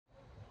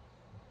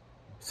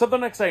So the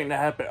next thing that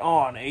happened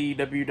on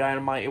AEW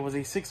Dynamite, it was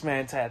a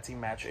six-man tag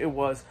team match. It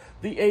was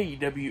the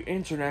AEW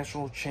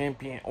International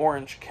Champion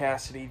Orange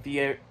Cassidy,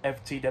 the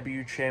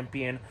FTW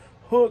Champion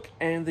Hook,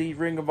 and the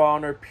Ring of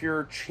Honor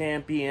Pure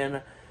Champion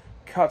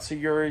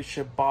Katsuyori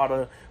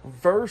Shibata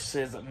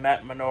versus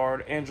Matt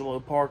Menard, Angelo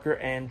Parker,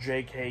 and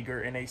Jake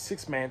Hager in a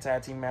six-man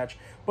tag team match.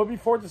 But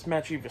before this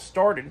match even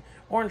started,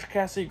 Orange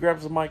Cassidy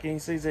grabs the mic and he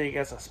says that he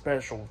has a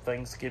special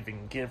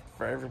Thanksgiving gift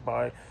for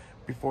everybody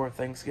before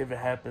Thanksgiving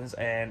happens,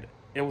 and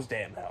it was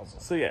Danhausen.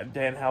 So yeah,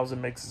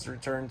 Danhausen makes his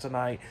return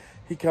tonight.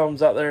 He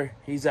comes out there,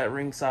 he's at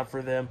ringside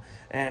for them,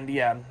 and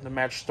yeah, the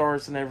match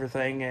starts and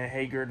everything, and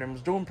Hager and them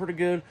was doing pretty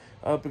good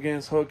up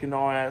against Hook and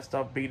all that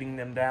stuff, beating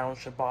them down,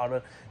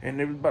 Shibata, and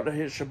they was about to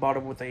hit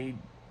Shibata with a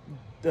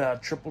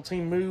triple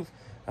team move.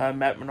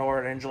 Matt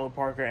Menard, Angelo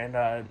Parker,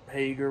 and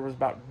Hager was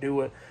about to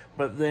do it,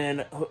 but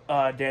then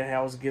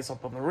Danhausen gets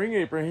up on the ring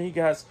apron, and he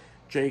got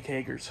Jake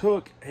Hager's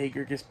hook.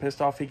 Hager gets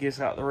pissed off, he gets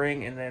out of the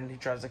ring, and then he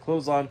tries to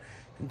clothesline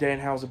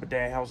Danhausen, but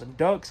Danhausen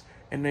ducks,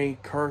 and then he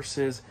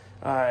curses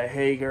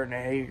Hager, and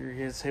Hager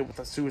gets hit with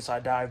a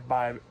suicide dive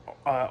by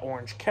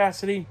Orange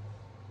Cassidy.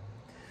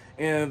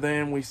 And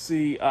then we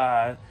see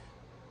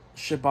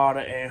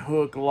Shibata and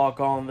Hook lock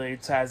on the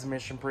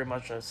transmission, pretty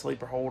much a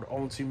sleeper hold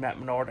onto Matt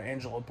Menard and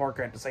Angelo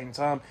Parker at the same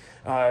time.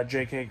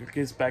 Jake Hager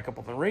gets back up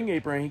on the ring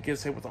apron, he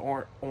gets hit with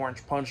an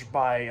orange punch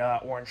by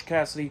Orange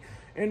Cassidy,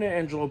 and then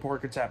Angelo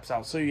Parker taps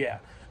out. So yeah,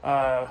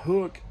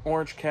 Hook,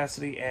 Orange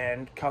Cassidy,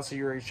 and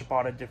Katsuyori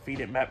Shibata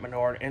defeated Matt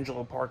Menard,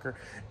 Angelo Parker,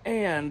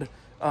 and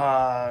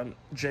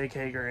Jake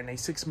Hager in a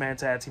six-man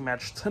tag team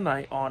match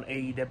tonight on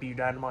AEW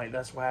Dynamite.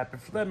 That's what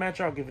happened for that match.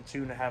 I'll give it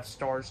 2.5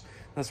 stars.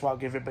 That's what I'll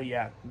give it, but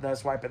yeah,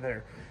 that's what happened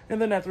there. And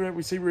then after that,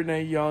 we see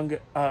Renee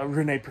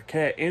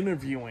Paquette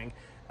interviewing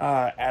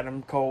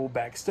Adam Cole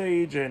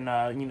backstage,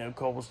 and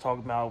Cole was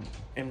talking about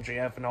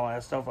MJF and all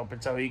that stuff up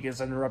until he gets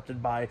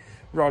interrupted by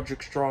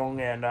Roderick Strong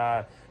and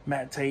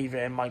Matt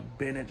Taven and Mike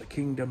Bennett, the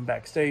Kingdom,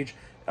 backstage.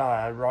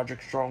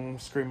 Roderick Strong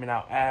screaming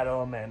out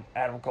Adam, and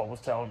Adam Cole was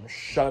telling him to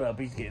shut up,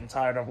 he's getting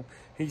tired of him.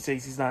 He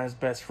says he's not his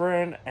best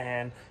friend,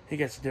 and he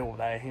gets to deal with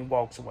that, and he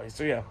walks away.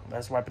 So yeah,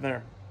 that's what happened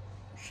there.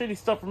 Shitty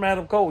stuff from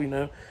Adam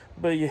Cole,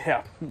 but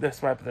yeah,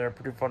 that's what happened there.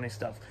 Pretty funny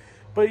stuff.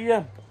 But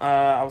yeah,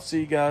 I'll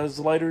see you guys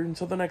later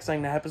until the next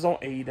thing that happens on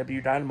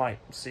AEW Dynamite.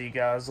 See you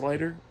guys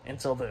later.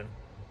 Until then.